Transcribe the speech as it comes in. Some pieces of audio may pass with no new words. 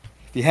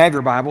If you have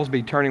your Bibles,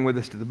 be turning with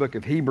us to the book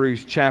of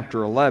Hebrews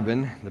chapter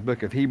 11, the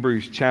book of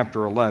Hebrews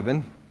chapter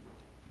 11,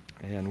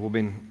 and we'll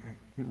be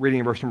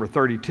reading verse number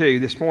 32.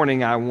 This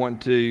morning I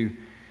want to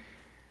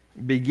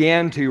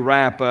begin to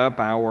wrap up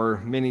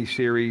our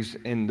mini-series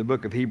in the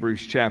book of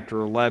Hebrews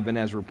chapter 11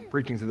 as we're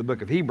preaching through the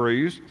book of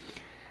Hebrews,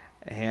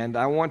 and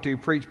I want to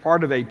preach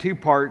part of a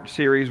two-part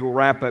series we'll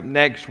wrap up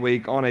next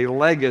week on a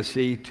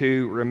legacy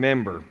to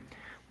remember.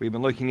 We've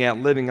been looking at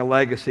living a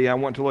legacy. I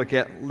want to look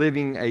at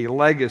living a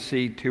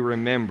legacy to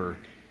remember.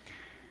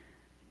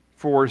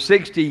 For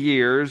 60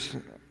 years,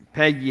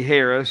 Peggy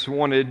Harris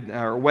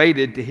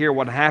waited to hear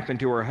what happened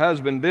to her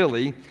husband,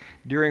 Billy,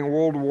 during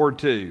World War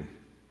II.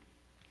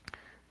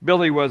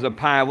 Billy was a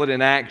pilot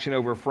in action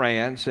over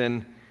France,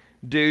 and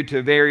due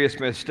to various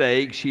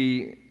mistakes,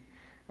 she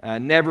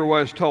never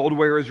was told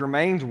where his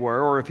remains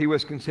were or if he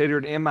was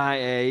considered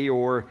MIA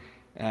or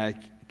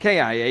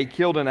KIA,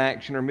 killed in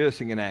action or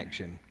missing in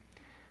action.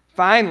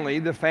 Finally,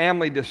 the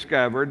family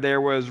discovered there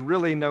was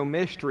really no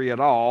mystery at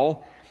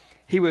all.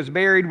 He was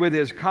buried with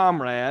his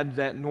comrades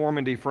at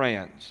Normandy,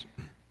 France.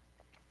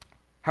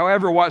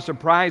 However, what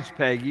surprised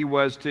Peggy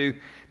was to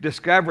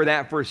discover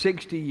that for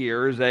 60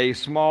 years, a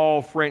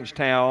small French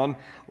town,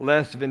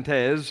 Les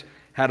Vintes,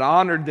 had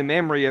honored the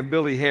memory of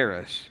Billy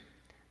Harris.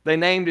 They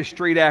named a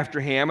street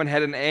after him and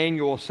had an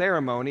annual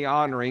ceremony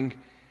honoring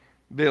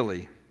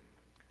Billy.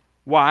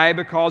 Why?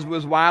 Because it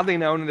was widely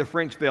known in the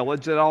French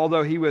village that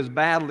although he was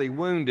badly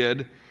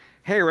wounded,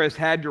 Harris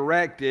had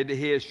directed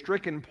his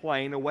stricken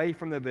plane away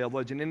from the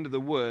village and into the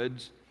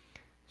woods,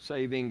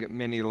 saving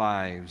many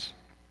lives.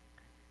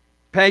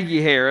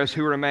 Peggy Harris,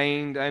 who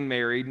remained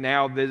unmarried,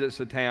 now visits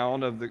the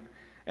town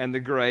and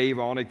the grave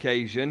on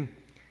occasion.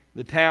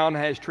 The town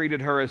has treated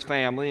her as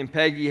family, and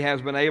Peggy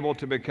has been able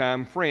to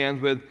become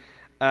friends with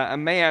a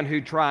man who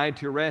tried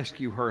to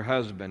rescue her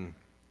husband.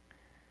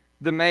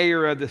 The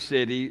mayor of the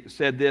city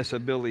said this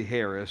of Billy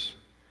Harris: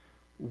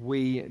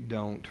 "We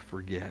don't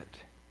forget."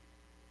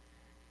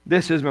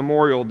 This is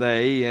Memorial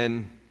Day,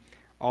 and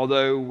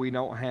although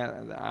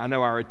I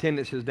know our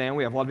attendance is down,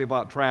 we have a lot of people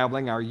out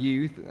traveling, our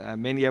youth.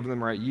 Many of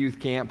them are at youth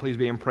camp. Please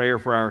be in prayer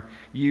for our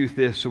youth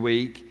this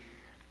week.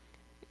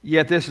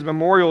 Yet this is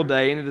Memorial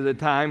Day, and it is a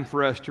time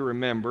for us to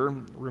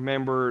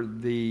remember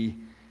the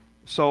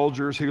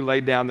soldiers who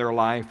laid down their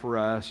life for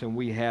us, and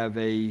we have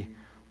a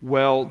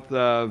wealth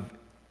of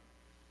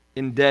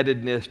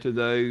indebtedness to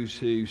those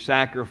who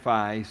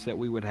sacrificed that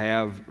we would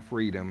have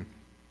freedom.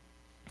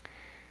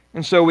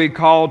 And so we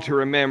call to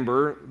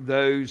remember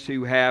those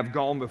who have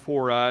gone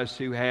before us,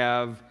 who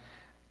have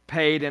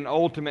paid an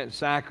ultimate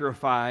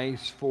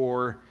sacrifice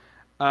for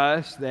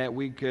us that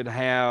we could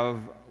have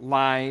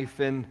life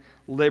and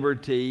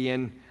liberty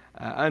and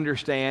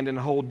understand and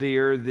hold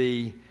dear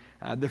the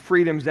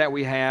freedoms that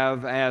we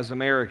have as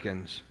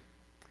Americans.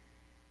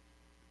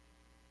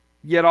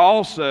 Yet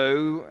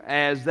also,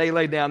 as they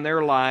laid down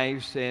their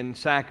lives and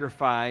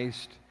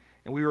sacrificed,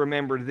 and we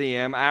remembered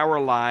them, our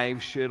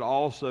lives should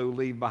also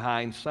leave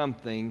behind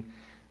something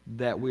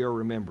that we are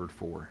remembered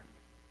for.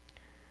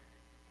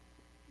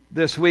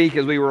 This week,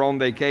 as we were on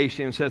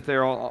vacation, sat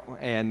there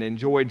and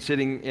enjoyed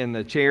sitting in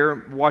the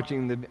chair,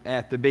 watching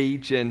at the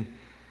beach, and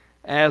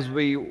as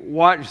we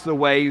watched the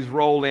waves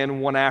roll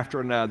in one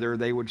after another,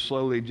 they would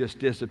slowly just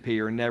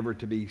disappear, never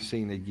to be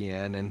seen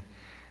again. And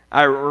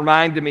it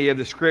reminded me of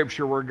the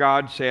scripture where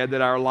God said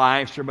that our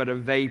lives are but a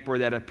vapor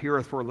that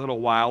appeareth for a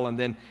little while and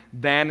then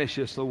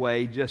vanisheth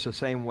away just the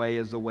same way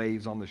as the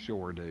waves on the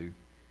shore do.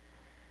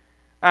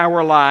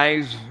 Our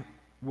lives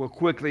will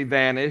quickly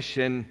vanish,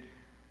 and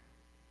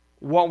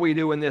what we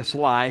do in this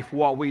life,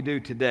 what we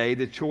do today,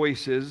 the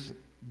choices,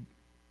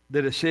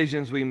 the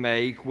decisions we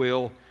make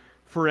will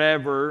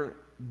forever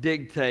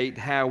dictate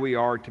how we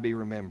are to be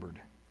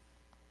remembered.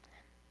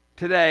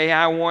 Today,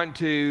 I want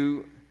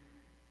to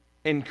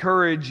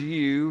encourage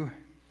you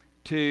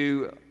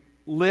to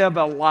live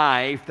a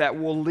life that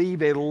will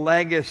leave a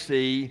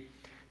legacy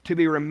to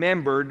be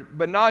remembered,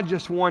 but not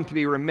just one to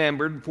be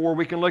remembered, for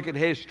we can look at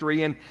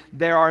history and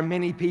there are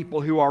many people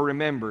who are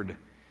remembered.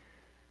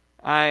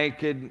 I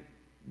could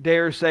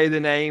dare say the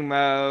name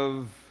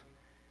of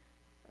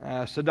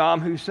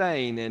Saddam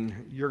Hussein,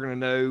 and you're going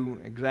to know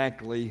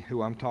exactly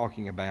who I'm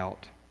talking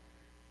about.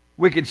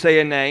 We could say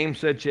a name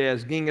such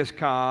as Genghis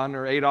Khan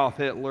or Adolf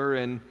Hitler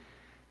and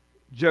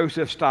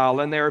Joseph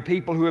Stalin. There are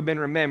people who have been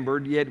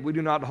remembered, yet we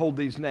do not hold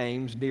these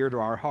names dear to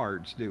our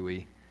hearts, do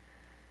we?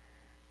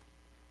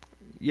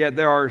 Yet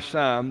there are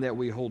some that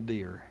we hold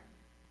dear.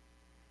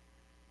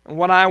 And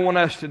what I want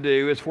us to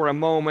do is for a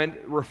moment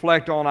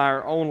reflect on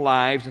our own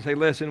lives and say,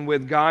 listen,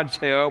 with God's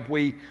help,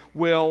 we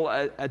will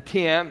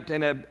attempt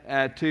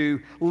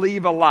to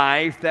leave a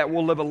life that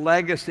will live a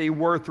legacy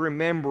worth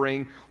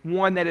remembering,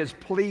 one that is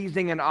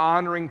pleasing and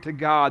honoring to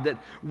God, that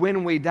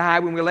when we die,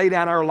 when we lay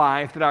down our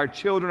life, that our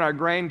children, our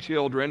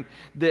grandchildren,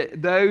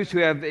 that those who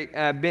have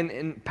been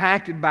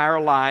impacted by our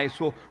lives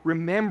will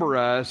remember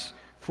us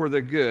for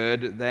the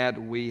good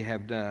that we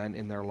have done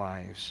in their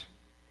lives.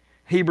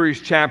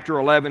 Hebrews chapter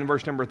 11,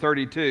 verse number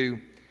 32,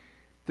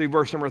 through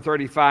verse number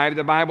 35,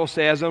 the Bible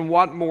says, "And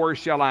what more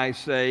shall I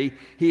say?"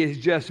 He has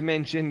just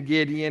mentioned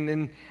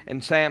Gideon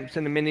and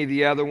Samson and many of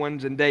the other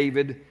ones and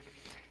David.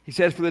 He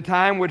says, "For the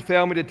time would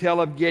fail me to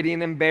tell of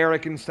Gideon and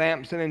Barak and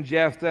Samson and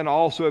Jephthah, and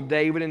also of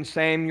David and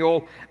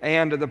Samuel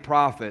and of the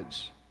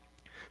prophets,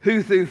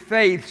 who through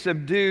faith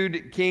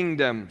subdued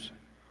kingdoms,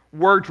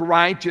 worked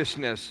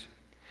righteousness,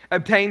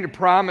 obtained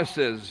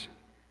promises,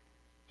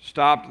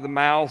 stopped the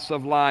mouths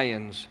of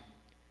lions,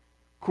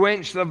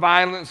 quenched the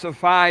violence of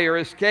fire,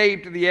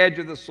 escaped the edge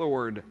of the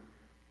sword,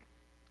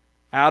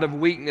 out of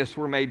weakness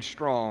were made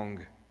strong,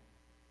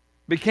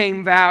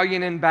 became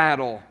valiant in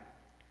battle,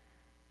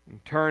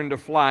 and turned to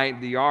flight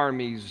the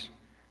armies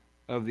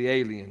of the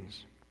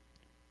aliens.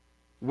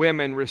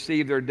 Women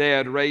received their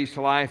dead raised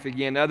to life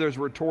again. Others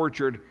were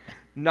tortured,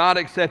 not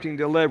accepting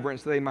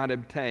deliverance, that they might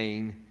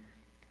obtain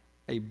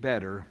a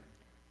better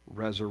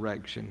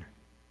resurrection."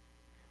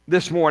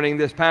 This morning,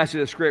 this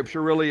passage of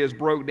Scripture really is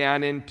broke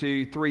down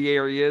into three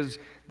areas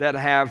that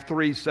have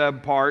three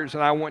subparts,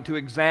 and I want to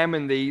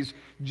examine these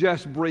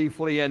just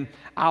briefly, and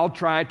I'll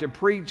try to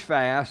preach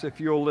fast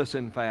if you'll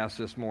listen fast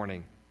this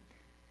morning.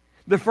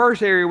 The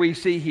first area we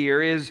see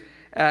here is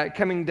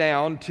coming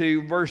down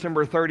to verse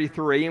number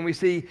 33, and we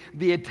see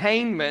the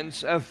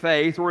attainments of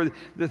faith, or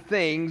the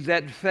things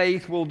that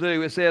faith will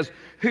do. It says,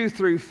 "Who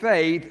through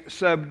faith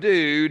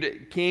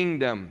subdued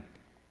kingdom."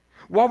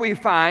 What we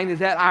find is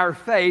that our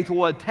faith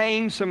will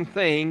attain some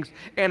things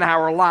in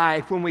our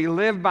life when we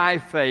live by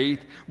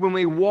faith, when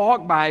we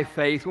walk by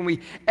faith, when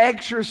we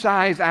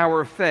exercise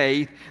our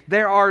faith.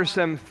 There are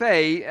some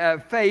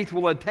faith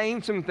will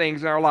attain some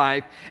things in our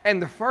life.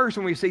 And the first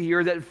one we see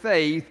here, that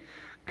faith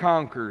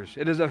conquers.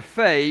 It is a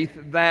faith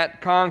that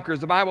conquers.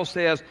 The Bible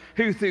says,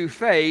 "Who through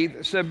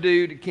faith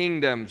subdued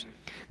kingdoms."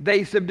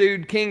 They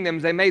subdued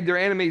kingdoms. They made their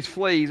enemies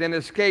flee and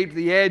escaped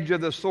the edge of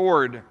the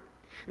sword.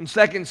 In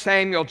 2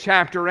 Samuel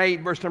chapter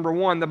 8, verse number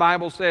 1, the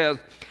Bible says,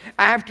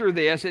 "After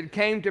this it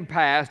came to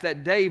pass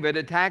that David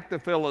attacked the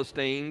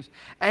Philistines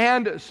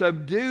and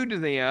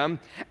subdued them,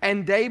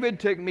 and David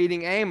took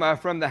meeting Ammah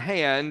from the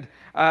hand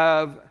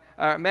of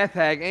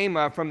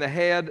Methag-Ammah from the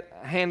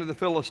hand of the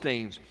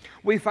Philistines."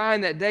 We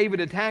find that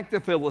David attacked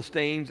the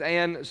Philistines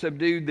and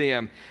subdued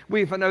them.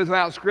 We know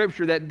throughout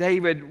Scripture that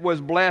David was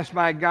blessed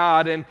by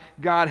God, and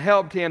God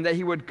helped him that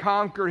he would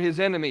conquer his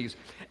enemies.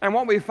 And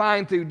what we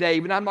find through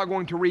David, I'm not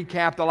going to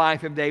recap the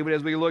life of David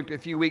as we looked a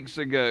few weeks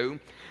ago,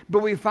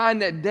 but we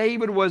find that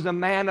David was a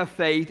man of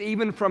faith,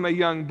 even from a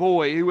young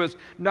boy who was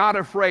not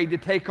afraid to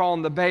take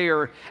on the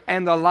bear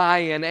and the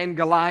lion and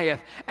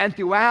Goliath. And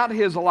throughout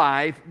his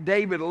life,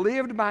 David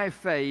lived by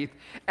faith,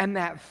 and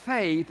that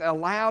faith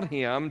allowed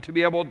him to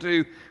be able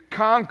to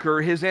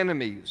conquer his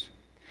enemies.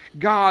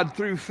 God,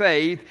 through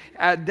faith,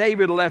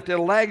 David left a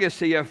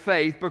legacy of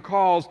faith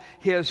because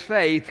his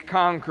faith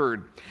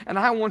conquered. And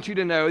I want you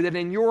to know that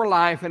in your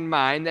life and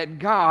mine, that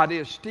God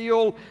is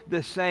still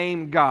the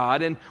same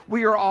God. And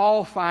we are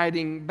all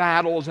fighting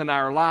battles in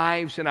our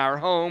lives, in our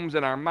homes,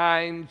 in our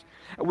minds.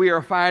 We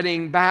are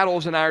fighting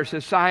battles in our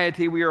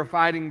society. We are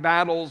fighting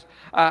battles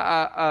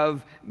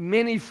of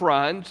many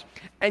fronts.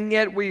 And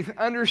yet we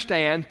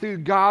understand through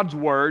God's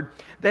Word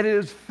that it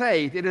is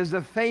faith. It is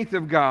the faith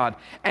of God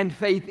and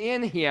faith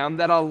in Him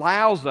that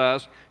allows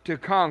us to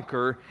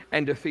conquer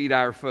and defeat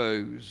our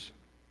foes.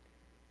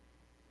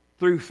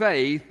 Through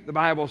faith, the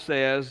Bible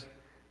says,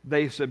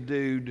 they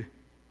subdued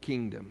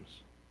kingdoms.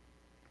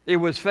 It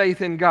was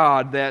faith in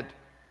God that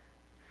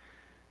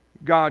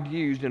God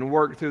used and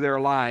worked through their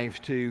lives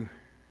to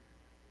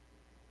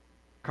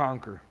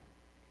conquer.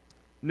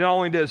 Not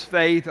only does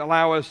faith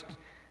allow us,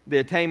 the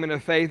attainment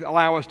of faith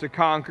allow us to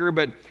conquer,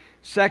 but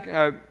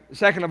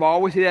second of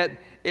all, we see that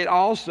it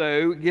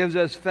also gives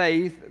us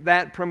faith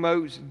that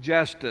promotes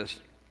justice.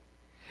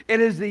 It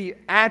is the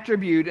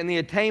attribute and the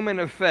attainment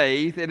of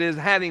faith, it is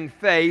having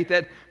faith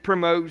that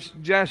promotes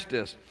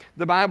justice.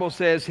 The Bible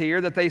says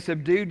here that they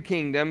subdued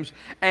kingdoms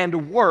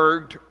and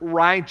worked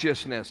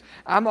righteousness.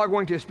 I'm not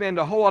going to spend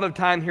a whole lot of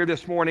time here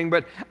this morning,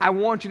 but I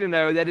want you to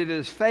know that it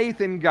is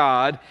faith in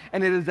God,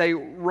 and it is a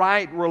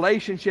right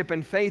relationship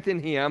and faith in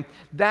Him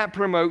that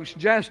promotes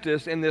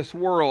justice in this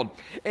world.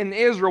 In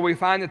Israel, we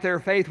find that their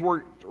faith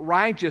worked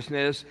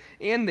righteousness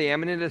in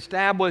them, and it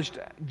established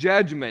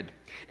judgment.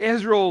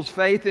 Israel's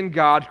faith in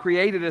God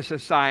created a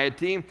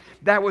society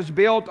that was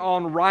built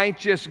on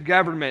righteous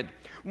government.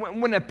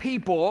 When a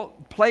people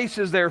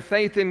places their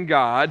faith in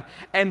God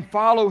and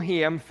follow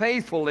Him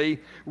faithfully,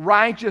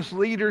 righteous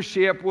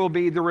leadership will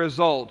be the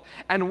result.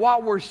 And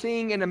what we're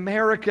seeing in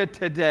America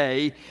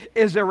today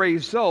is a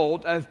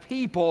result of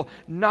people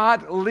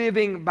not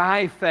living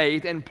by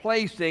faith and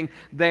placing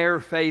their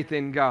faith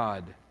in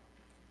God.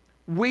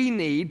 We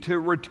need to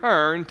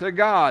return to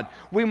God.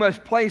 We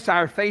must place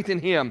our faith in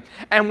Him.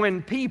 And when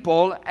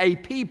a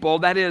people,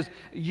 that is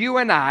you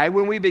and I,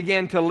 when we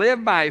begin to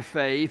live by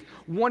faith,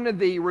 one of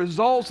the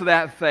results of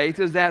that faith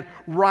is that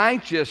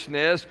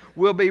righteousness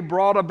will be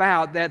brought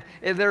about, that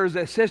there is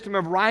a system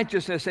of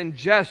righteousness and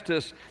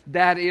justice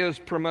that is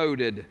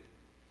promoted.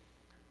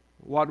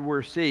 What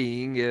we're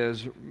seeing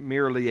is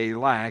merely a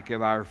lack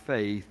of our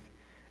faith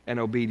and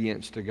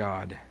obedience to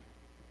God.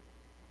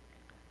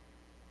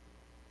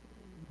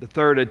 The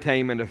third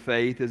attainment of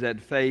faith is that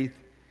faith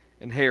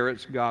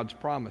inherits God's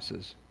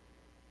promises.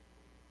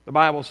 The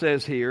Bible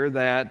says here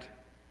that,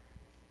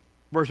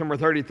 verse number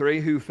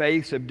 33, who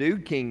faith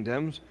subdued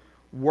kingdoms,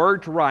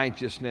 worked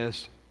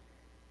righteousness,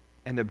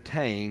 and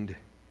obtained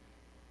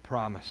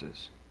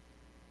promises.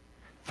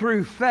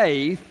 Through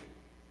faith,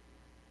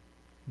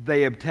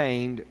 they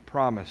obtained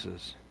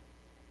promises.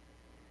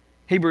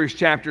 Hebrews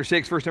chapter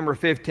 6, verse number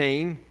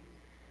 15,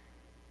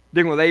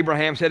 dealing with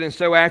Abraham, said, and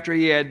so after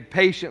he had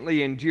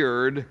patiently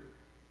endured,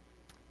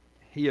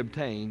 he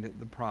obtained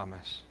the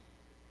promise.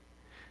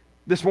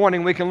 This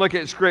morning we can look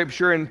at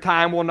Scripture, and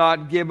time will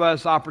not give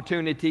us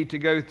opportunity to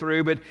go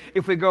through, but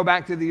if we go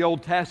back to the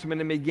Old Testament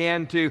and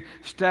begin to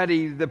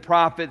study the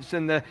prophets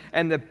and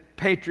the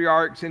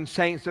patriarchs and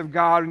saints of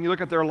God, when you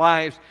look at their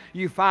lives,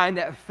 you find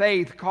that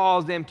faith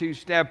caused them to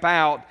step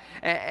out,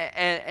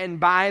 and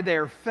by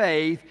their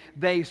faith,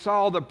 they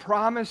saw the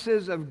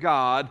promises of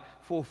God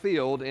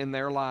fulfilled in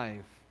their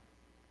life.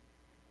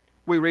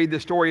 We read the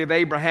story of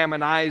Abraham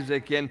and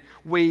Isaac, and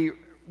we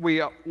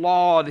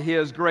laud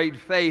his great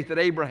faith that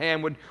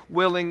Abraham would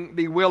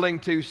be willing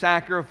to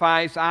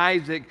sacrifice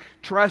Isaac,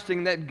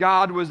 trusting that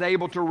God was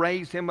able to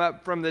raise him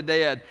up from the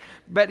dead.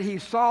 But he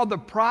saw the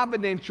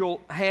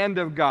providential hand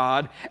of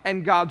God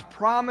and God's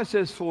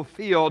promises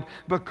fulfilled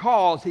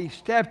because he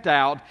stepped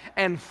out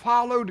and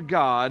followed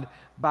God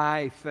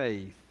by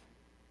faith.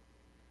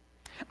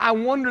 I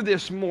wonder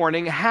this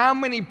morning, how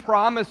many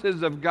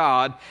promises of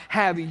God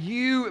have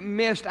you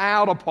missed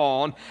out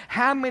upon?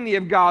 How many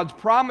of God's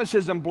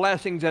promises and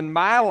blessings in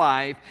my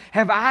life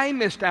have I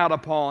missed out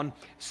upon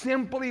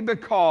simply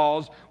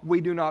because we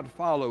do not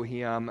follow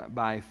Him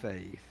by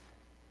faith?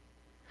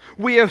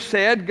 We have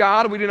said,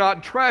 God, we do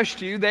not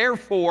trust you,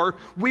 therefore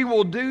we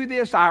will do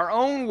this our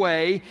own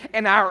way,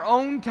 in our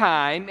own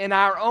time, in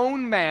our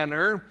own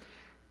manner,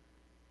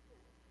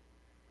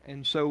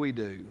 and so we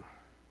do.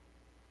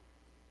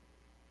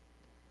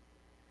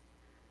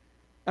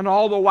 And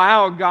all the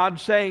while,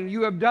 God's saying,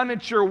 you have done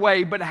it your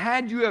way, but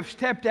had you have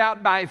stepped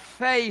out by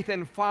faith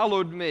and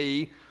followed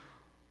me,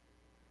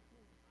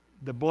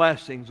 the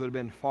blessings would have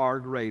been far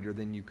greater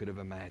than you could have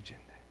imagined.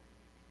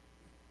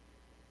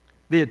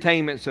 The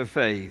attainments of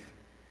faith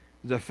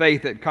is a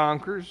faith that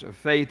conquers, a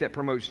faith that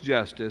promotes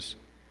justice,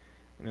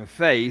 and a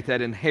faith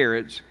that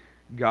inherits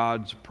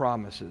God's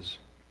promises.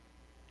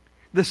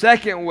 The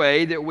second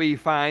way that we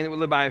find that we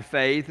live by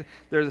faith,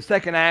 there's a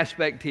second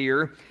aspect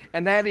here,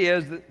 and that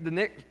is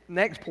the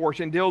next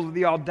portion deals with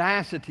the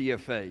audacity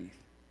of faith.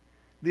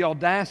 The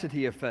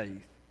audacity of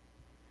faith.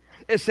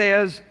 It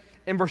says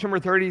in verse number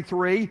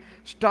 33,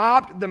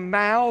 stopped the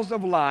mouths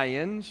of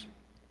lions,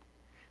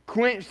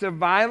 quenched the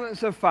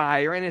violence of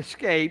fire, and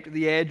escaped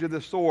the edge of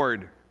the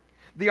sword.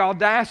 The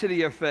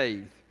audacity of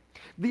faith.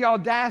 The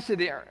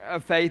audacity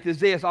of faith is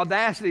this.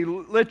 Audacity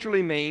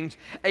literally means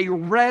a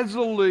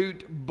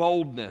resolute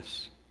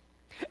boldness.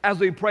 As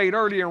we prayed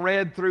earlier and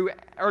read through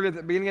earlier at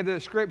the beginning of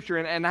the Scripture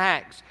in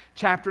Acts,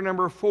 chapter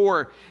number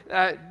 4,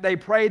 they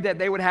prayed that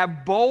they would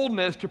have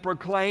boldness to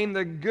proclaim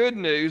the good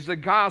news, the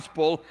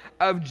gospel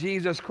of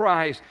Jesus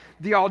Christ.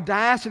 The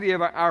audacity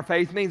of our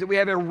faith means that we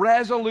have a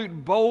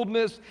resolute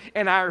boldness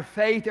in our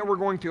faith, that we're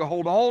going to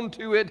hold on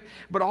to it,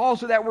 but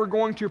also that we're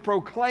going to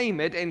proclaim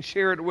it and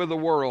share it with the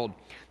world.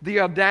 The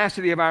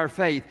audacity of our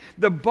faith.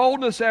 The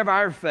boldness of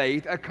our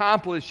faith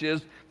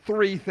accomplishes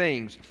three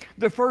things.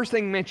 The first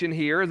thing mentioned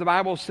here, as the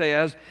Bible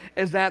says,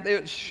 is that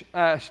it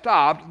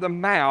stopped the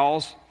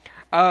mouths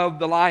of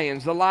the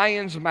lions. The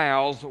lions'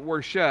 mouths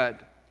were shut.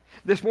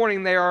 This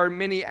morning there are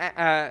many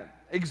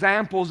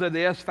examples of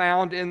this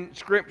found in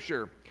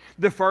Scripture.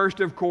 The first,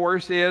 of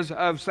course, is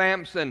of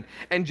Samson.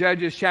 In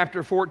Judges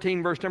chapter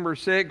 14, verse number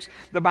 6,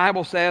 the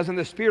Bible says, and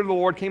the Spirit of the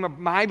Lord came up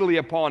mightily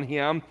upon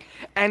him,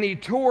 and he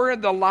tore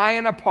the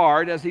lion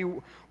apart as he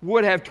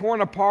would have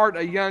torn apart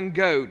a young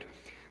goat,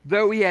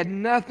 though he had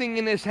nothing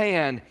in his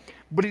hand.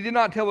 But he did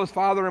not tell his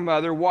father and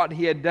mother what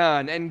he had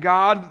done. And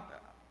God,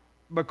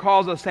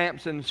 because of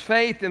Samson's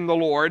faith in the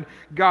Lord,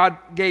 God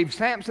gave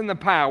Samson the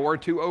power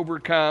to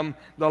overcome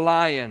the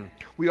lion.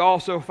 We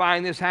also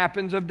find this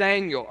happens of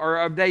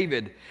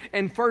David.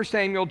 In 1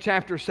 Samuel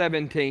chapter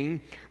 17,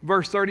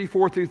 verse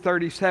 34 through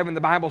 37, the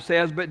Bible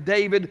says, but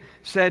David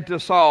said to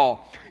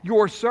Saul,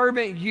 your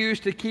servant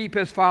used to keep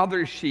his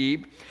father's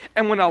sheep,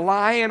 and when a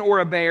lion or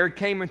a bear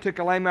came and took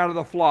a lamb out of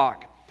the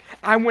flock,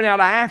 I went out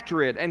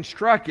after it and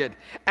struck it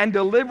and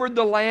delivered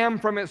the lamb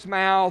from its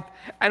mouth.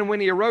 And when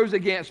he arose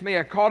against me,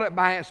 I caught it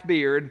by its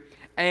beard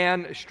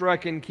and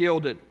struck and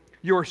killed it.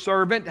 Your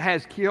servant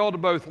has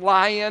killed both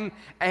lion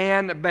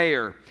and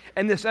bear.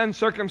 And this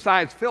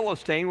uncircumcised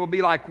Philistine will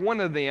be like one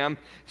of them,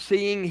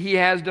 seeing he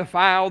has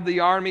defiled the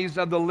armies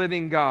of the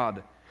living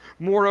God.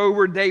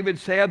 Moreover, David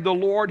said, the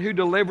Lord who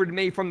delivered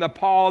me from the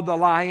paw of the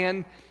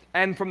lion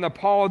and from the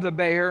paw of the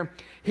bear,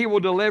 he will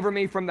deliver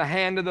me from the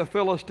hand of the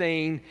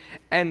Philistine.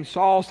 And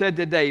Saul said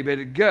to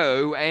David,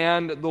 go,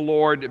 and the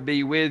Lord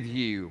be with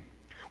you.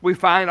 We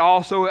find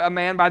also a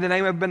man by the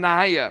name of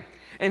Benaiah.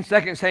 In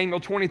 2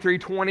 Samuel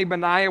 23:20,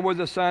 Benaiah was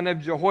the son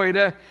of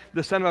Jehoiada,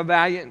 the son of a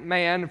valiant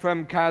man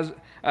from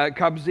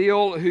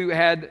Kabzeel, who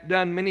had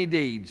done many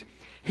deeds.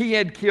 He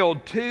had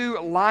killed 2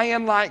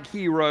 lion-like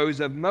heroes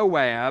of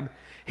Moab.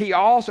 He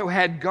also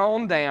had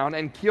gone down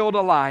and killed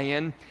a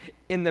lion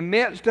in the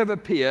midst of a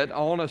pit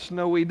on a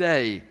snowy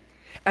day.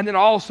 And then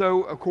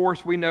also, of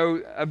course, we know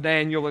of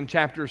Daniel in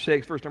chapter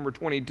 6, verse number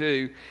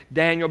 22.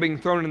 Daniel being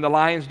thrown in the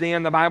lion's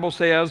den, the Bible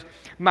says,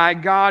 "My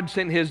God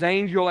sent his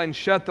angel and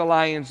shut the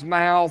lion's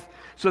mouth,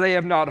 so they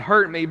have not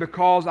hurt me,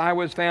 because I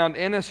was found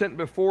innocent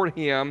before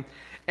him.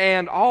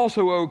 And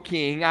also, O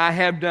king, I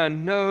have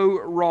done no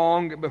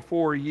wrong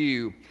before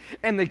you."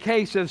 In the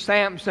case of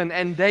Samson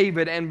and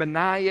David and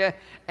Benaiah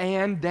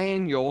and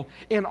Daniel,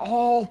 in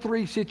all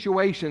 3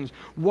 situations,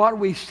 what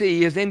we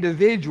see is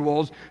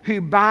individuals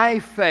who by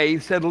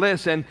faith said,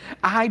 listen,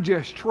 I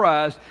just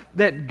trust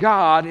that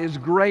God is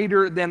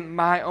greater than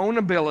my own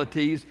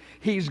abilities.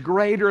 He's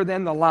greater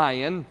than the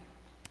lion.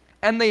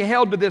 And they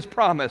held to this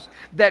promise,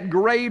 that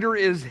greater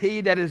is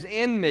he that is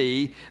in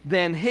me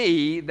than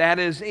he that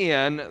is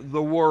in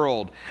the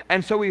world.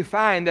 And so we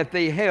find that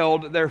they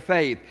held their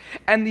faith.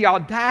 And the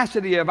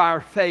audacity of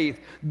our faith,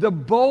 the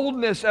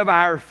boldness of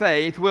our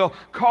faith will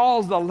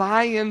cause the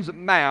lion's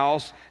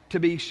mouth to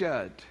be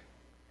shut.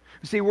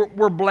 See,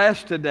 we're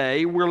blessed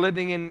today. We're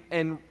living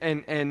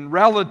in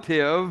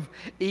relative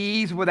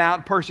ease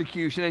without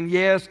persecution. And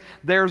yes,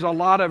 there's a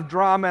lot of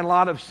drama and a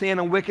lot of sin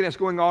and wickedness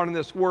going on in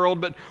this world,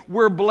 but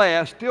we're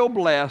blessed, still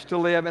blessed to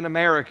live in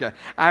America.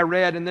 I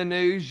read in the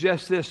news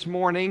just this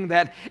morning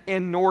that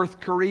in North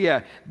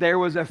Korea, there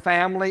was a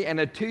family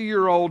and a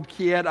 2-year-old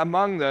kid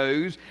among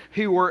those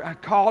who were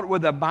caught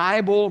with a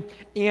Bible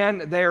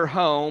in their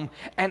home.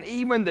 And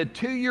even the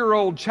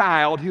 2-year-old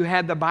child who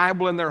had the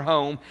Bible in their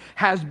home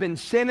has been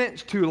sentenced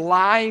to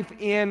life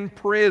in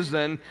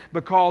prison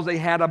because they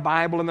had a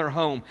Bible in their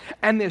home.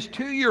 And this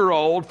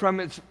 2-year-old from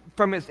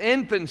its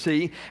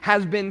infancy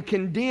has been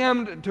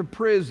condemned to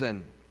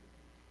prison.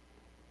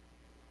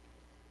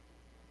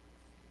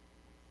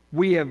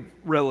 We have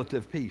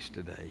relative peace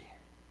today.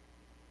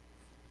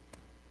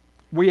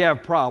 We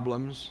have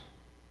problems.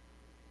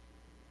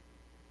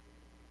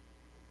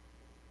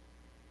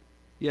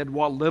 Yet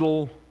what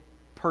little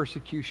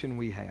persecution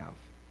we have,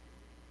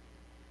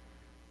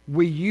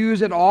 we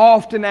use it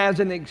often as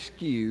an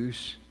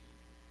excuse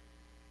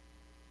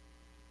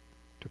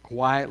to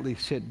quietly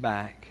sit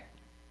back,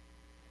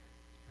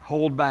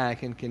 hold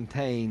back, and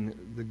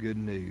contain the good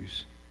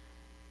news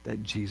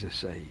that Jesus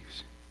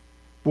saves.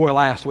 Boy,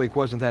 last week,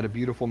 wasn't that a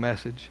beautiful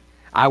message?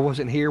 I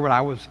wasn't here, but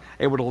I was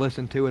able to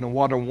listen to it, and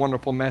what a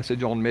wonderful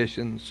message on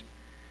missions.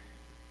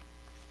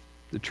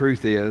 The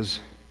truth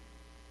is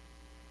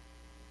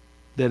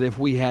that if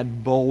we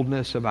had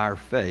boldness of our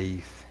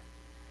faith,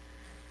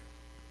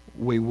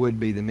 we would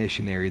be the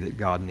missionary that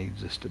God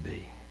needs us to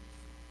be.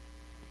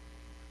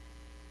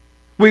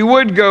 We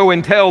would go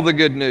and tell the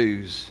good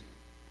news.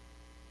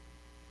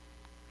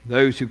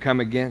 Those who come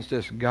against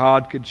us,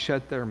 God could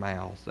shut their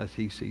mouths as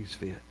He sees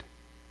fit.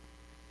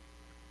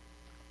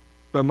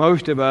 But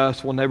most of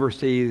us will never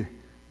see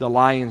the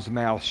lion's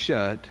mouth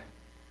shut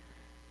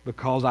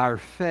because our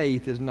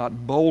faith is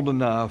not bold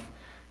enough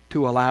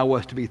to allow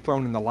us to be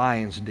thrown in the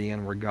lion's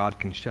den where God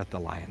can shut the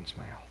lion's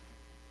mouth.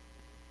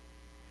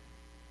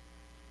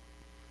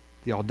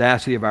 The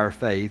audacity of our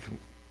faith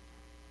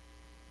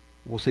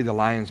will see the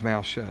lion's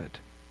mouth shut.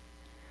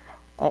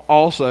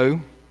 Also,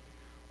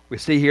 we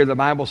see here the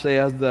Bible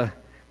says,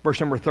 verse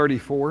number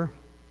 34,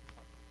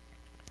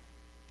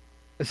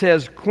 it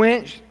says,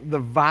 "Quench the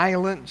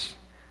violence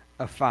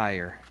of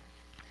fire."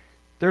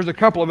 There's a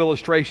couple of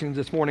illustrations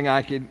this morning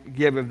I could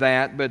give of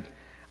that, but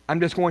I'm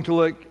just going to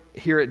look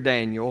here at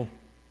Daniel.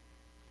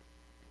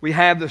 We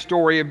have the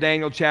story of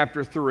Daniel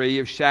chapter 3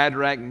 of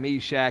Shadrach,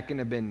 Meshach,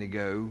 and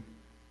Abednego,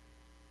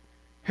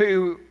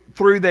 who,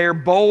 through their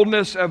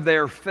boldness of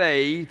their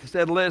faith,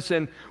 said,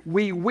 listen,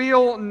 we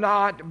will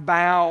not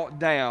bow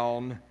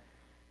down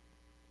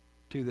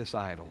to this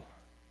idol.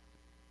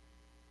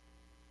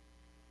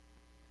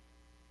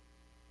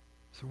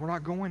 So we're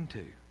not going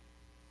to.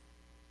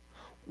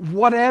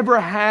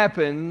 Whatever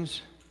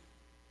happens,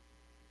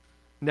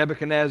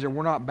 Nebuchadnezzar,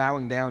 we're not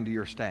bowing down to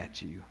your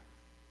statue.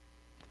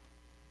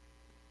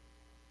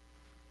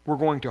 We're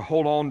going to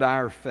hold on to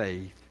our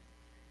faith.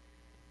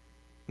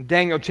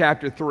 Daniel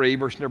chapter 3,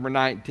 verse number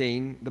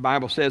 19, the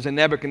Bible says, "And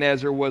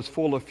Nebuchadnezzar was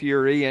full of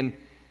fury, and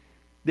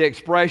the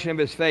expression of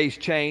his face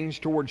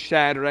changed towards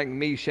Shadrach,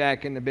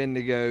 Meshach, and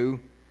Abednego.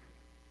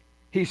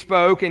 He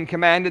spoke and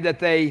commanded that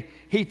they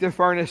heat the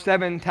furnace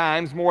 7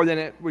 times more than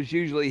it was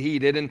usually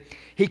heated. And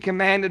he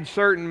commanded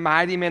certain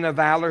mighty men of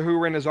valor who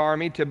were in his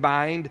army to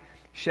bind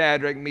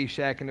Shadrach,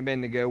 Meshach, and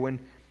Abednego and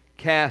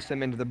cast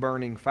them into the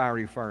burning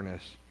fiery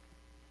furnace.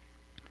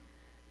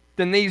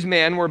 Then these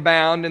men were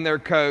bound in their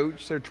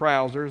coats, their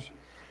trousers,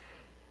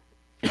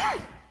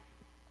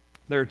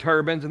 their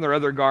turbans, and their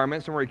other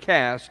garments, and were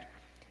cast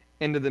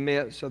into the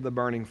midst of the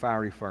burning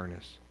fiery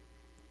furnace.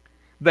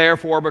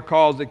 Therefore,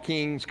 because the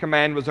king's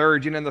command was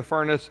urgent and the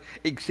furnace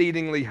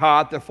exceedingly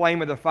hot, the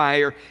flame of the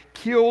fire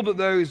killed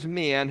those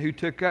men who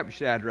took up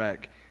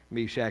Shadrach,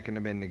 Meshach, and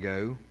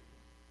Abednego.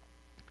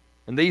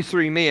 And these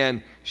three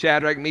men,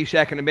 Shadrach,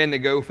 Meshach, and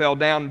Abednego, fell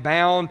down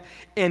bound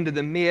into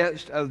the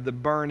midst of the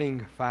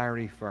burning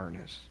fiery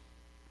furnace.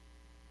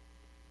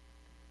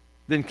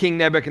 Then King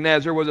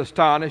Nebuchadnezzar was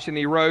astonished, and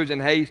he rose in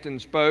haste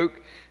and spoke,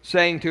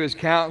 saying to his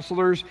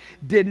counselors,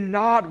 "Did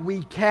not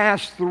we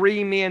cast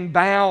three men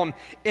bound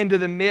into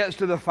the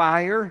midst of the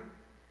fire?"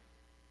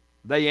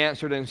 They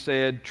answered and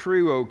said,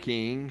 "True, O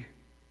king."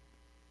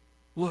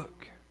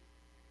 "Look,"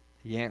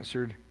 he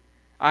answered,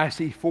 "I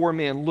see four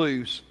men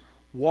loose,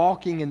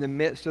 walking in the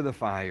midst of the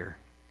fire,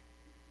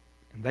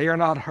 and they are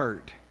not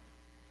hurt.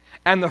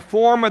 And the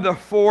form of the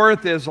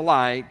fourth is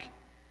like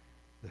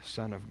the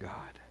Son of God."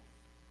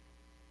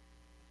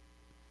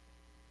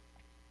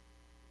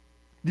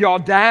 The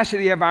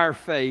audacity of our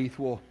faith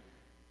will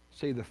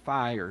see the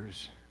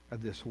fires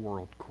of this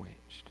world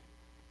quenched.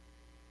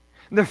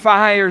 The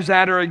fires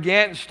that are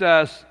against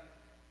us.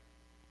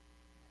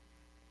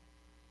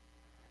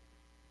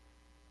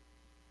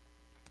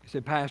 You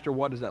say, "Pastor,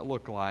 what does that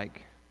look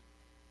like?"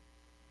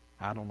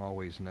 I don't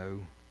always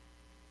know.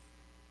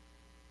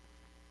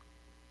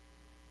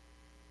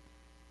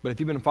 But if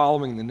you've been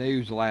following the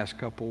news the last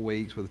couple of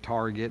weeks with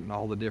Target and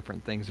all the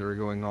different things that are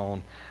going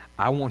on,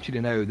 I want you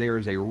to know there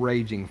is a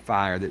raging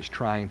fire that's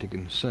trying to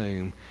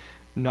consume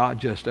not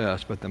just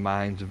us, but the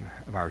minds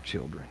of our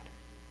children.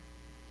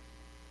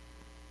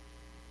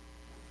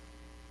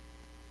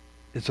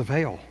 It's a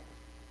veil.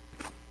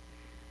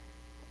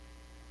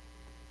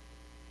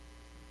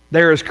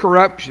 There is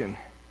corruption.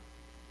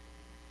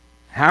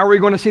 How are we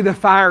going to see the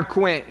fire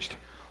quenched?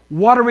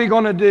 What are we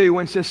going to do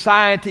when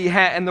society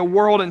and the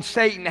world and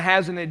Satan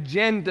has an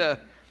agenda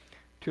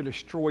to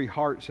destroy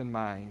hearts and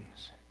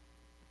minds?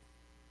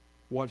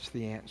 What's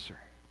the answer?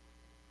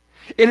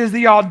 It is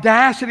the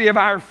audacity of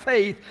our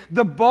faith,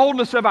 the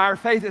boldness of our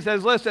faith that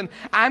says, listen,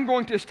 I'm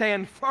going to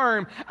stand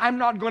firm. I'm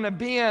not going to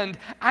bend.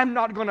 I'm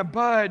not going to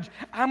budge.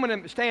 I'm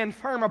going to stand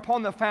firm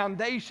upon the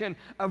foundation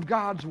of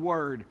God's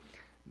Word.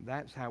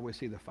 That's how we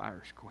see the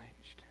fires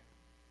quenched.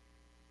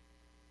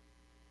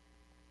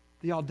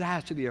 The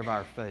audacity of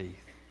our faith.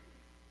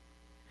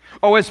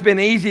 Oh, it's been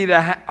easy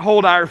to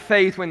hold our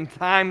faith when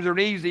times are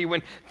easy,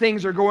 when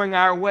things are going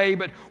our way,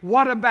 but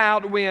what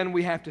about when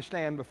we have to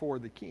stand before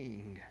the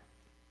King?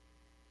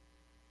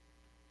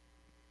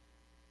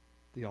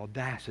 The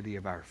audacity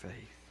of our faith.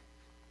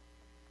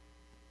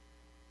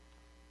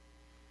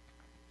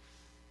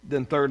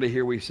 Then thirdly,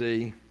 here we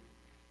see,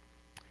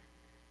 it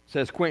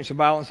says, quench the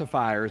violence of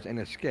fires and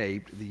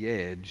escaped the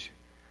edge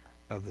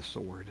of the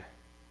sword.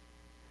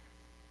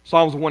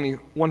 Psalms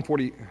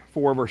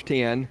 144, verse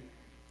 10,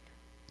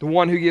 the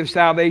one who gives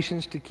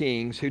salvations to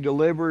kings, who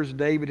delivers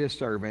David his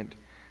servant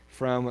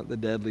from the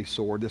deadly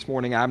sword. This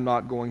morning I'm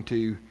not going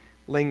to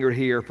linger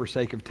here for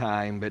sake of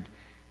time, but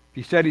if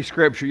you study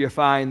Scripture, you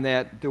find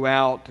that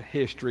throughout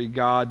history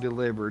God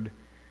delivered,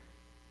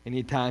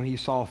 anytime He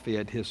saw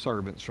fit, His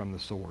servants from the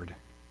sword.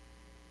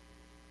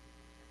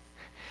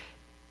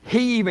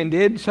 He even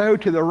did so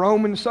to the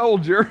Roman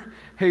soldier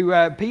who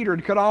Peter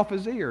had cut off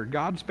his ear.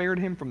 God spared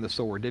him from the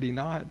sword, did He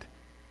not?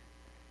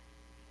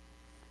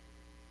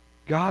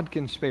 God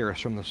can spare us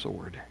from the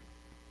sword.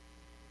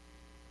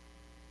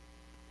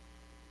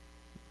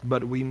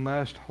 But we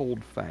must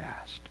hold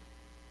fast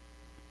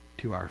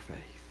to our faith.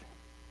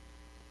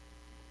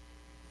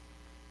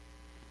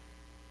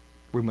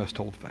 We must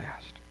hold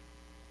fast.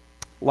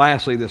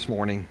 Lastly this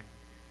morning,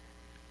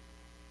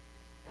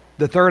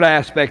 the third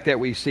aspect that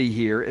we see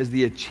here is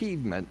the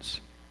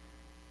achievements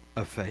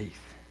of faith.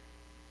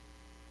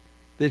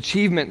 The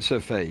achievements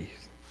of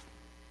faith.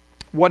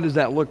 What does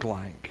that look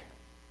like?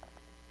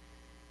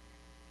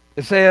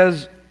 It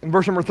says in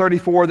verse number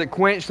 34 that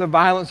quenched the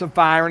violence of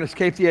fire and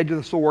escaped the edge of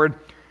the sword.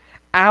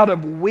 Out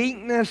of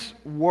weakness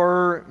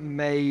were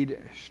made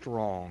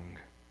strong.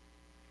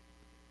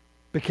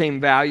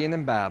 Became valiant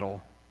in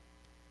battle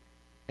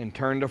and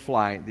turned to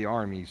flight the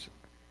armies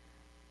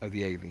of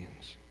the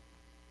aliens.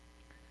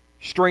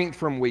 Strength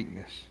from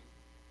weakness.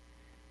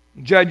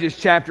 Judges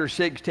chapter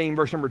 16,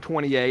 verse number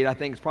 28, I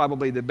think is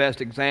probably the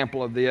best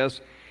example of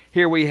this.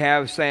 Here we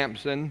have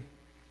Samson,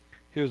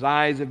 whose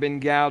eyes have been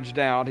gouged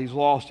out. He's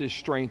lost his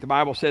strength. The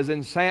Bible says,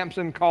 and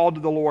Samson called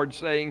to the Lord,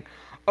 saying,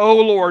 O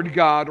Lord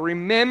God,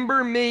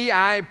 remember me,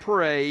 I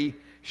pray.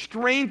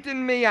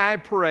 Strengthen me, I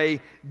pray,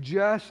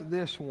 just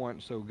this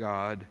once, O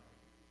God,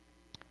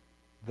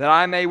 that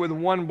I may with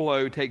one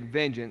blow take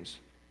vengeance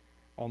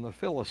on the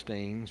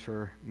Philistines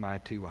for my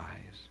two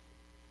eyes.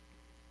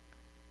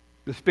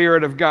 The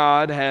Spirit of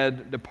God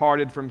had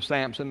departed from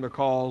Samson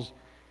because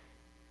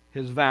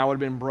his vow had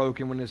been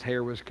broken when his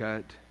hair was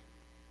cut.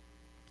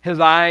 His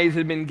eyes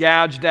had been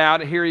gouged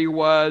out. Here he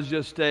was,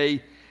 just a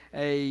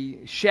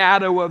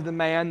shadow of the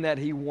man that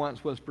he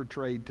once was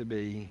portrayed to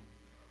be.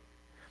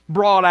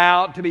 Brought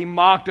out to be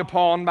mocked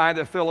upon by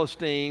the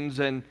Philistines.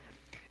 And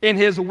in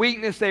his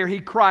weakness there,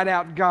 he cried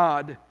out,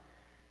 God,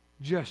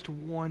 just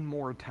one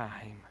more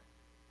time.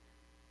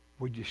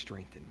 would you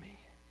strengthen me?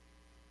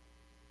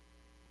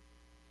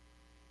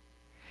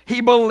 He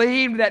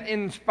believed that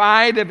in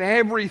spite of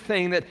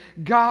everything, that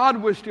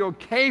God was still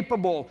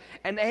capable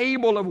and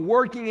able of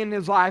working in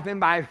his life. And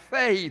by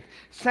faith,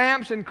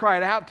 Samson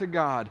cried out to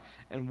God.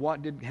 And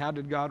how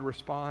did God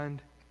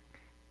respond?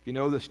 If you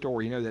know the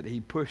story, you know that he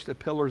pushed the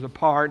pillars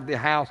apart, the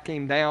house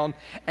came down,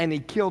 and he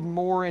killed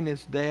more in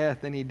his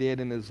death than he did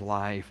in his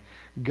life.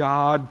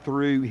 God,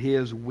 through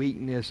his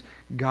weakness,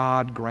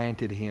 God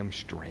granted him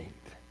strength.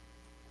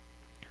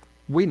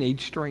 We need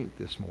strength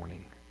this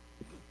morning.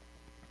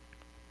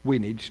 We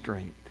need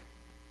strength.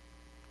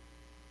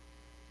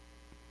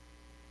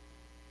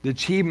 The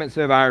achievements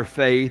of our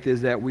faith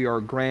is that we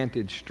are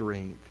granted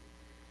strength.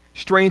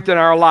 Strength in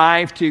our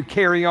life to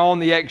carry on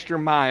the extra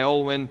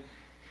mile when...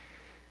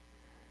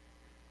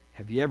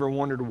 Have you ever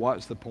wondered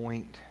what's the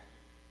point?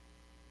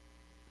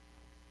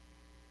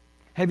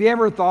 Have you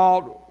ever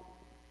thought,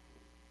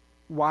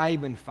 why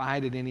even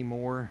fight it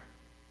anymore?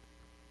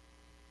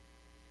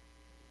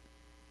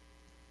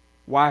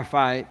 Why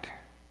fight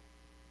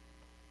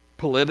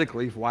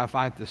politically? Why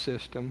fight the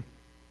system?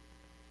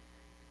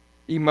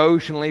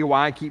 Emotionally,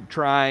 why keep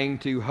trying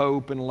to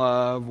hope and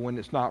love when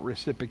it's not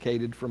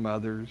reciprocated from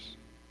others?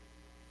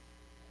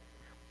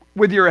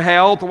 With your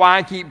health,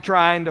 why keep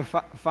trying to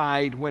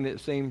fight when it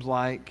seems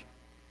like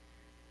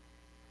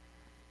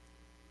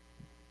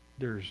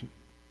there's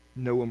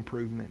no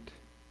improvement?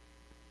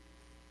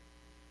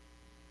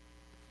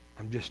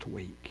 I'm just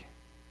weak.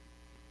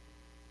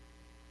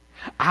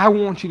 I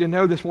want you to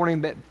know this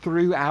morning that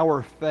through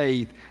our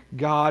faith,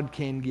 God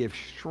can give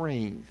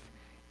strength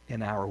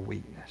in our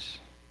weakness.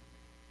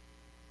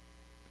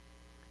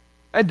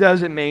 That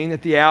doesn't mean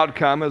that the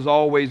outcome is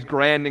always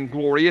grand and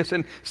glorious.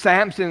 In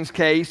Samson's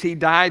case, he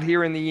died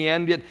here in the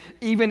end, yet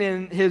even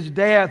in his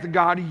death,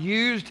 God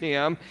used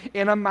him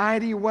in a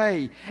mighty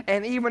way.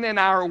 And even in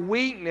our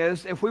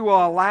weakness, if we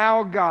will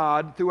allow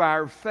God, through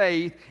our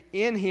faith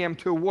in him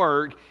to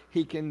work,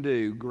 he can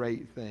do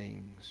great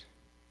things.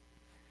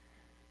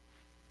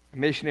 A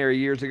missionary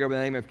years ago by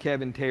the name of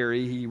Kevin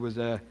Terry, he was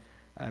a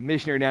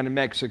missionary down in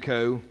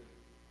Mexico,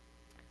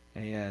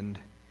 and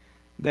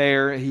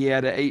there he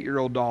had an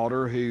 8-year-old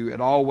daughter who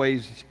had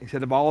always, he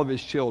said of all of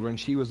his children,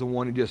 she was the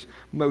one who just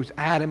most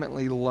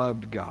adamantly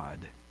loved God.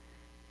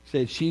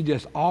 Said she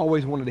just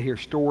always wanted to hear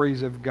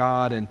stories of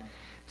God, and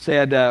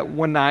said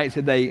one night,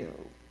 said they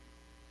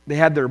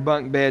had their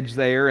bunk beds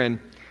there, and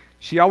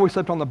she always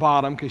slept on the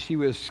bottom because she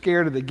was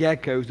scared of the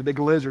geckos, the big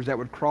lizards that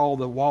would crawl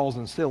the walls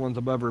and ceilings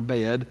above her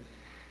bed.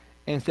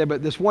 And said,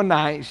 but this one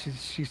night,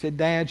 she said,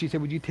 Dad, she said,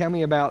 would you tell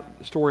me about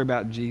the story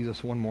about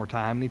Jesus one more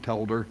time? And he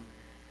told her.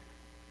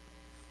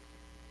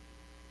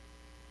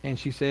 And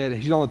she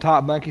said, she's on the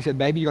top bunk. He said,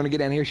 baby, you're going to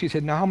get down here? She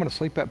said, no, I'm going to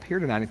sleep up here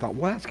tonight. He thought,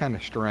 well, that's kind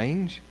of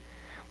strange.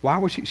 Why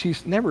would she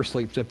never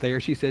sleeps up there.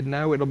 She said,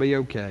 no, it'll be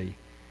okay.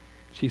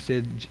 She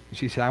said,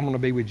 I'm going to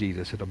be with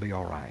Jesus. It'll be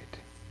all right.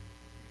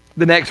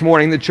 The next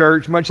morning, the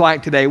church, much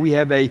like today, we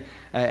have a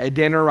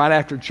dinner right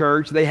after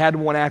church. They had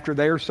one after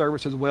their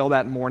service as well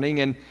that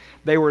morning, and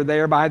they were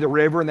there by the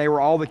river, and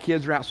all the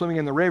kids were out swimming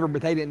in the river,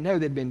 but they didn't know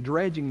they'd been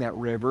dredging that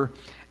river,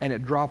 and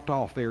it dropped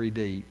off very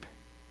deep.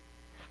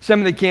 Some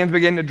of the kids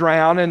began to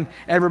drown, and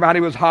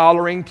everybody was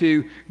hollering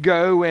to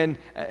go and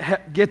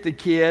get the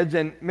kids.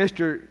 And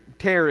Mr.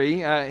 Terry,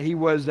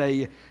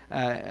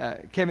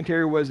 Kevin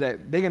Terry was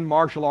big in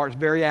martial arts,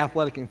 very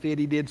athletic and fit.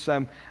 He did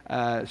some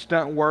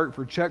stunt work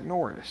for Chuck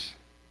Norris,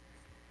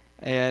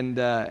 and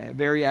a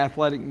very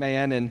athletic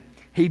man. And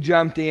he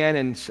jumped in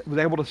and was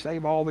able to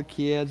save all the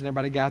kids, and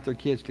everybody got their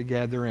kids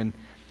together. And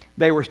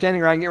they were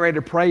standing around getting ready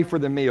to pray for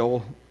the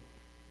meal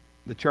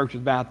the church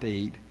was about to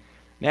eat.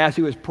 And as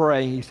he was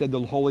praying, he said, the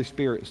Holy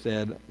Spirit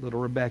said, little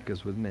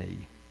Rebecca's with me.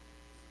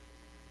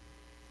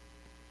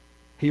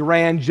 He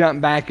ran,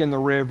 jumped back in the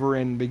river,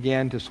 and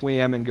began to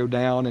swim and go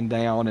down and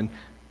down. And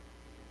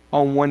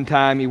on one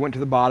time, he went to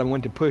the bottom,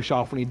 went to push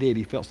off. When he did,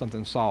 he felt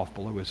something soft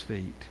below his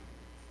feet.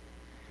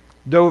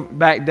 Dove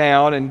back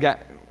down and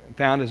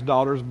found his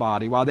daughter's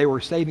body. While they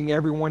were saving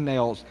everyone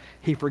else,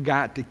 he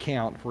forgot to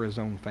count for his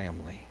own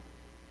family.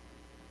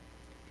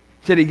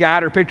 Said he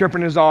got her, picked her up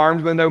in his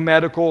arms, with no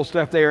medical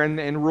stuff there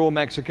in rural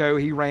Mexico.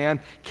 He ran,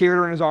 carried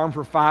her in his arms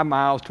for 5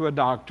 miles to a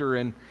doctor,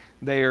 and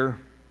there,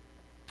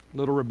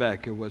 little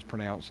Rebecca was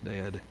pronounced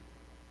dead.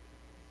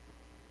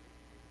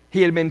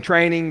 He had been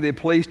training the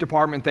police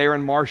department there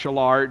in martial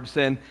arts,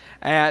 and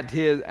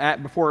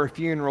before a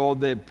funeral,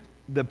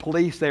 the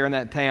police there in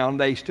that town,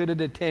 they stood at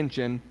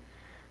attention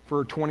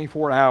for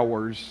 24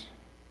 hours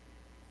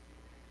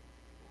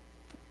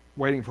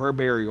waiting for her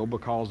burial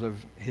because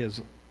of his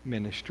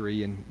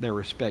ministry and their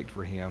respect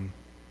for him.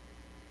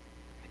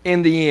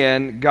 In the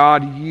end,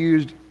 God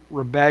used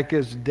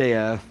Rebecca's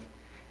death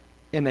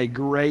in a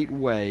great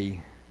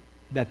way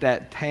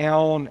that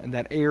town and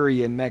that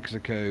area in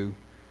Mexico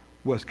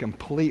was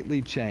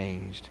completely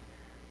changed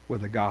with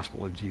the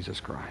gospel of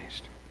Jesus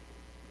Christ.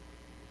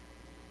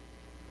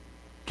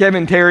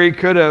 Kevin Terry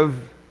could have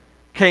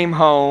came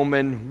home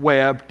and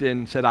wept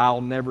and said,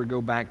 I'll never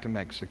go back to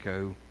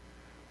Mexico.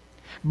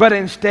 But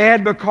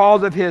instead,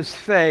 because of his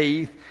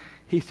faith,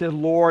 he said,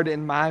 Lord,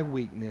 in my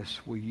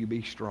weakness will you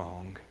be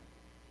strong.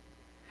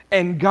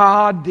 And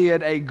God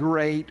did a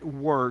great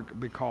work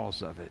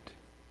because of it.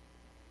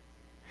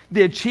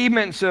 The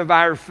achievements of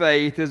our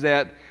faith is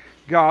that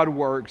God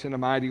works in a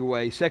mighty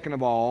way. Second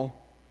of all,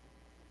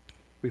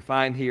 we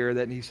find here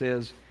that he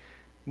says,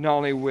 not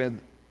only will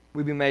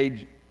we be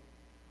made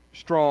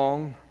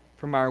strong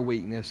from our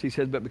weakness, he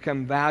says, but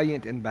become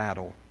valiant in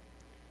battle.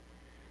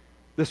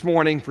 This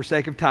morning, for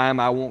sake of time,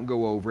 I won't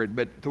go over it,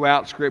 but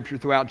throughout Scripture,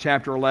 throughout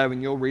chapter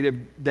 11, you'll read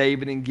of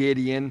David and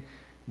Gideon,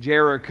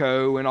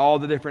 Jericho, and all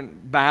the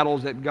different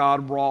battles that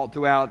God brought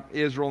throughout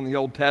Israel in the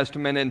Old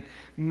Testament, and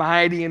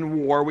mighty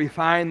in war. We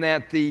find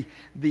that the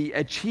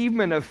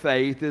achievement of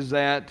faith is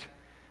that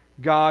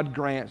God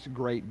grants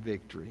great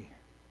victory.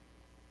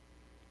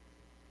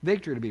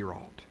 Victory to be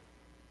wrought.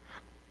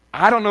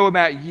 I don't know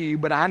about you,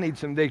 but I need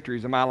some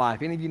victories in my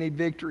life. Any of you need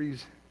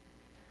victories?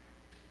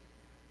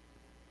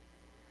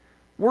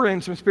 We're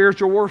in some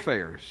spiritual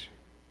warfares.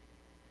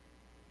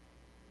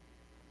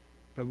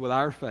 But with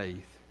our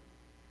faith,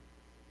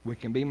 we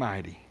can be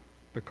mighty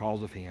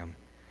because of him.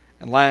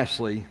 And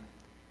lastly,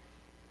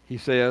 he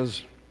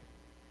says,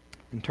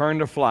 and turn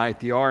to flight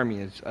the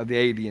armies of the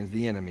aliens,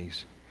 the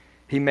enemies.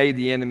 He made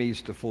the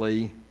enemies to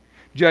flee.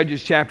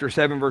 Judges chapter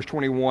 7, verse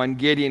 21,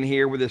 Gideon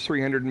here with his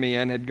 300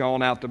 men had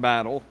gone out to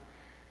battle.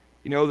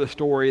 You know the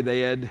story. They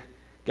had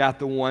got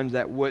the ones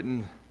that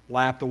wouldn't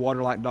lap the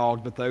water like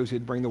dogs, but those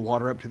who'd bring the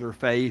water up to their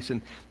face,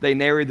 and they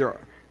narrowed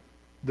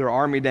their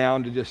army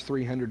down to just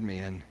 300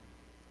 men.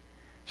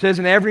 It says,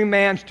 and every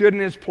man stood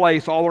in his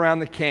place all around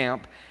the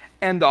camp,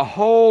 and the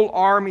whole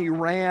army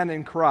ran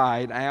and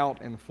cried out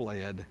and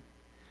fled.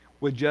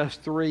 With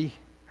just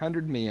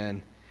 300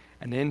 men,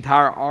 and the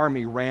entire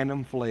army ran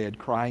and fled,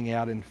 crying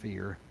out in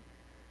fear,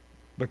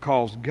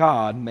 because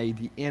God made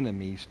the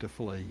enemies to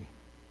flee.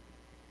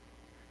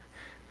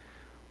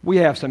 We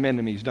have some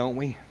enemies, don't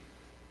we?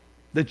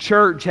 The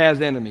church has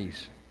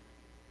enemies.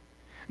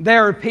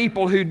 There are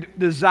people who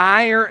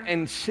desire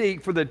and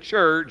seek for the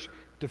church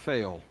to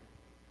fail.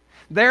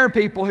 There are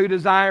people who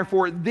desire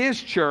for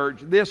this church,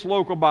 this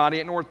local body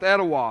at North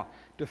Etowah,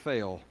 to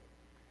fail.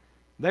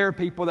 There are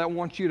people that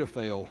want you to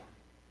fail.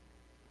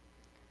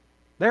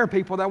 There are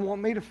people that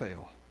want me to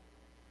fail.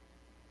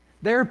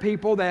 There are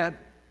people that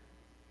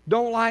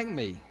don't like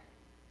me,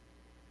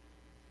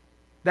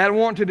 that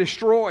want to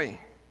destroy.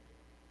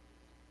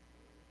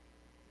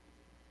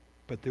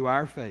 But through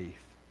our faith,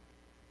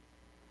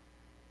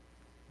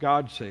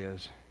 God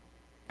says,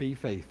 be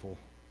faithful,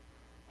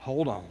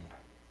 hold on,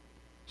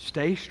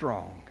 stay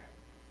strong.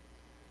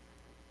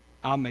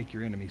 I'll make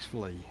your enemies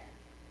flee.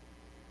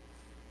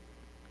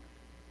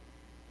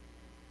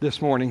 This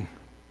morning,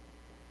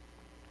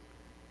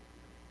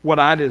 what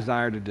I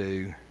desire to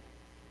do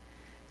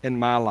in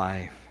my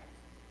life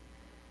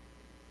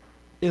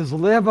is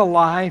live a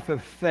life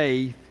of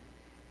faith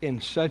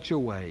in such a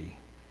way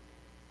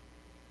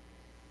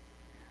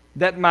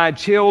that my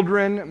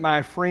children,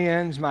 my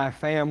friends, my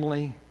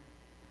family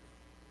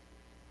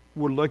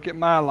would look at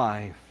my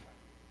life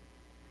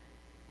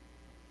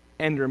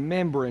and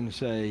remember and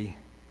say,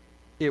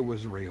 it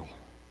was real.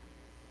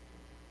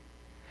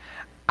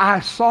 I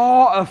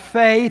saw a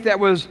faith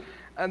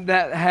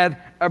that had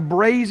a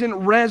brazen,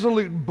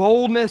 resolute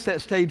boldness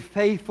that stayed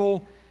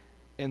faithful,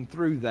 and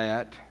through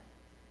that,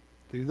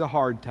 through the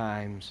hard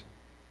times,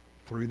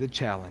 through the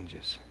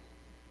challenges,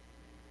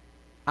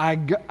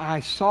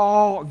 I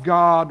saw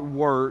God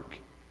work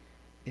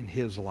in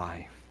his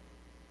life.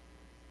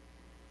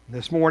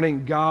 This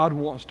morning, God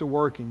wants to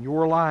work in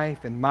your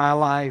life and my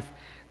life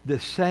the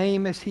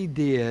same as he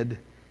did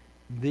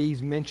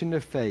these mentioned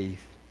of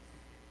faith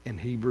in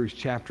Hebrews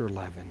chapter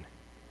 11.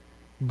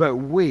 But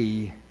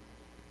we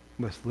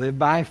must live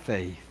by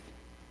faith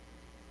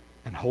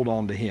and hold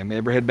on to him.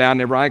 Every head bowed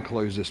and every eye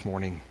closed this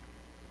morning.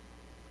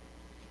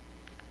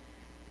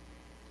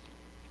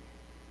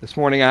 This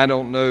morning, I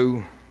don't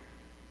know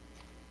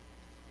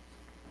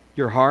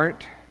your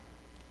heart,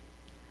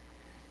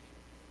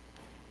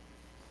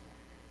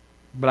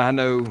 but I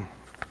know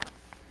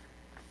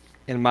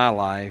in my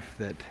life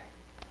that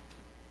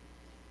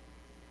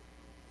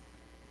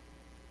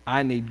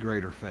I need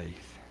greater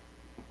faith.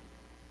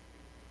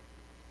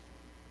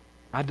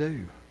 I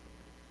do.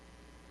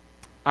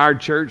 Our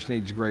church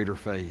needs greater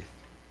faith.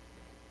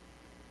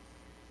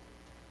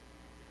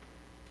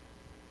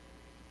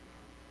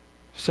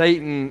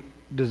 Satan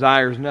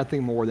desires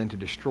nothing more than to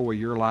destroy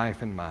your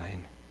life and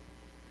mine.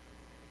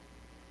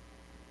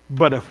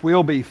 But if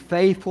we'll be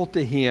faithful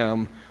to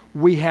him,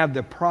 we have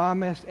the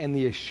promise and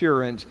the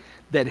assurance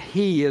that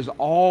he is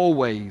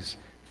always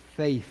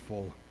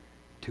faithful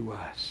to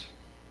us.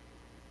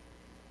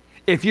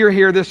 If you're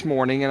here this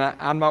morning, and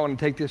I'm not going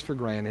to take this for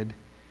granted,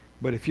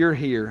 but if you're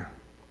here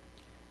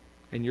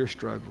and you're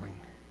struggling,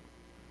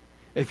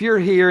 if you're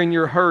here and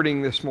you're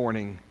hurting this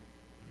morning,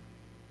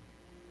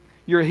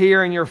 you're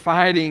here and you're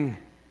fighting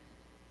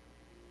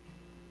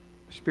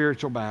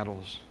spiritual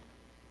battles,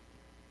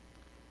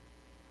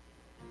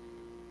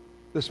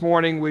 this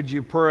morning, would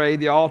you pray?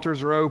 The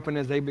altars are open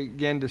as they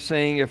begin to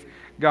sing. If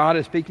God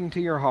is speaking to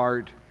your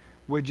heart,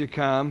 would you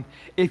come?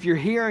 If you're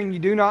here and you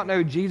do not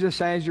know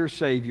Jesus as your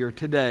Savior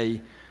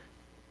today,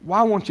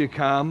 why won't you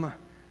come?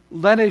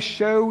 Let us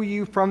show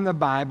you from the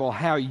Bible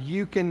how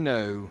you can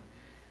know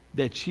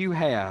that you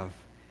have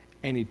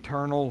an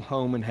eternal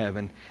home in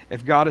heaven.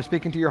 If God is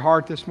speaking to your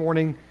heart this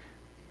morning,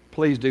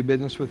 please do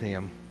business with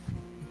Him.